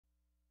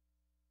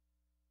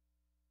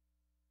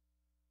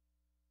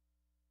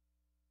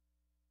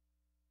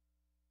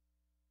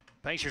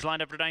Pacers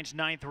lined up for tonight's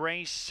ninth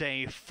race.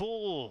 A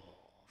full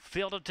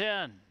field of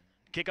 10.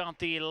 Kick off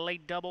the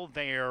late double.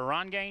 They're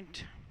on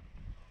gate.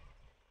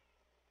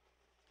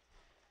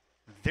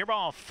 They're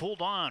all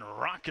full on,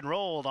 rock and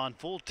rolled on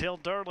full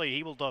tilt early.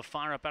 Able to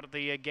fire up out of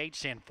the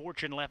gates, and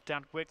Fortune left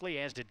out quickly,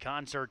 as did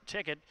Concert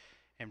Ticket.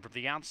 And from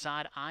the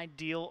outside,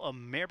 Ideal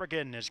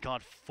American has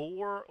caught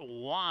 4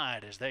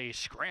 wide as they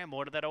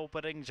scramble to that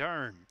opening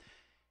turn.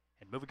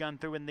 And moving on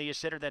through in the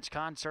center, that's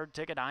Concert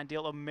Ticket,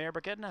 Ideal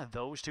American.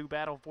 Those two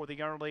battle for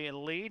the early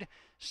lead.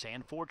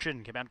 Sand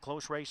Fortune came out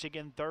close racing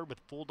in third with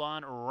full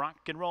on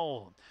rock and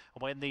roll.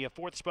 Away in the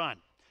fourth spot,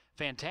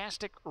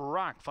 Fantastic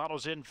Rock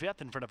follows in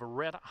fifth in front of a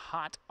Red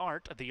Hot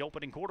Art. The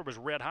opening quarter was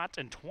Red Hot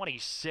and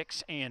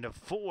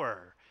 26-4.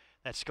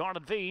 That's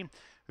Scarlet V,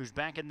 who's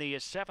back in the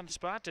seventh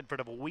spot in front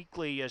of a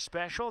weekly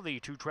special. The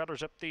two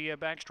trailers up the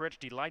backstretch,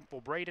 Delightful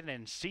Braden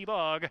and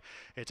Seabog.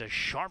 It's a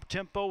sharp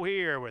tempo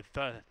here with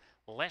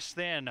less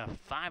than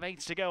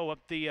 5/8 to go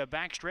up the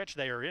backstretch.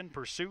 They are in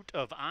pursuit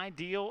of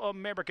Ideal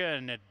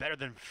American at better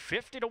than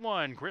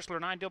 50-1. Chrysler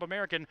and Ideal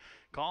American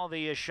call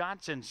the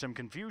shots, and some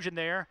confusion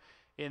there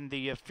in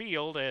the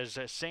field as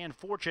Sand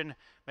Fortune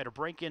made a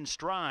break in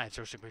stride.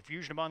 So some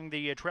confusion among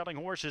the trailing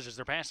horses as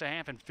they're past a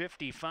half in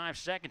 55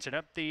 seconds. And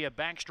up the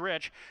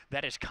backstretch,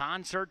 that is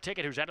Concert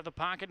Ticket, who's out of the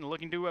pocket and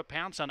looking to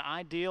pounce on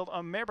Ideal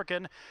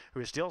American, who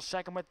is still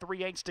second with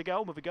 3/8 to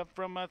go. Moving up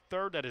from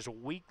third, that is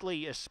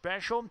Weekly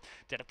Special.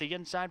 Dead at the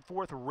inside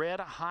fourth, Red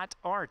Hot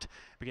Art.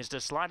 Begins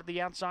to slide to the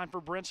outside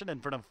for Brinson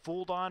in front of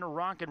Full On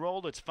Rock and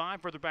Roll. It's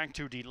 5 further back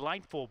to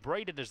Delightful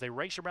Braided as they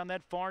race around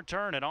that far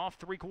turn and off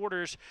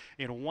 3/4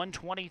 in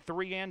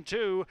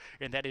 1:23-2.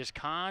 And that is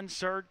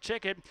Concert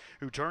Ticket,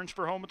 who turns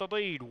for home with the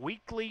lead.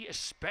 Weekly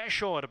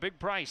Special at a big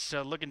price,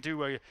 looking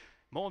to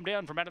mow him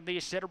down from out of the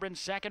center in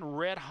second.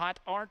 Red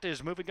Hot Art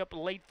is moving up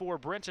late for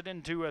Brinson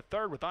into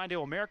third, with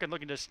Ideal American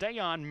looking to stay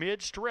on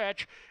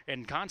mid-stretch,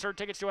 and Concert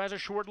Ticket still has a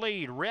short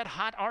lead. Red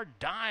Hot Art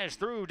dives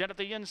through down at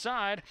the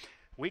inside.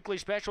 Weekly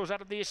Special is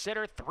out of the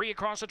center, 3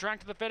 across the track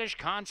to the finish.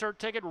 Concert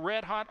Ticket,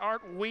 Red Hot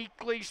Art,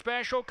 Weekly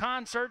Special,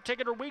 Concert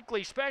Ticket or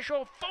Weekly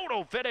Special,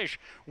 photo finish.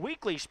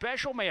 Weekly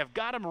Special may have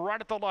got him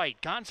right at the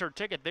light. Concert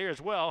Ticket there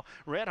as well.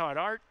 Red Hot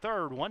Art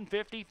third,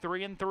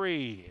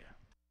 153-3.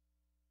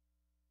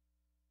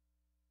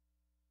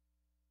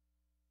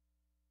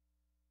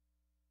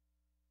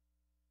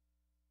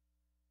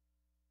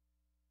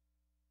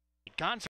 Concert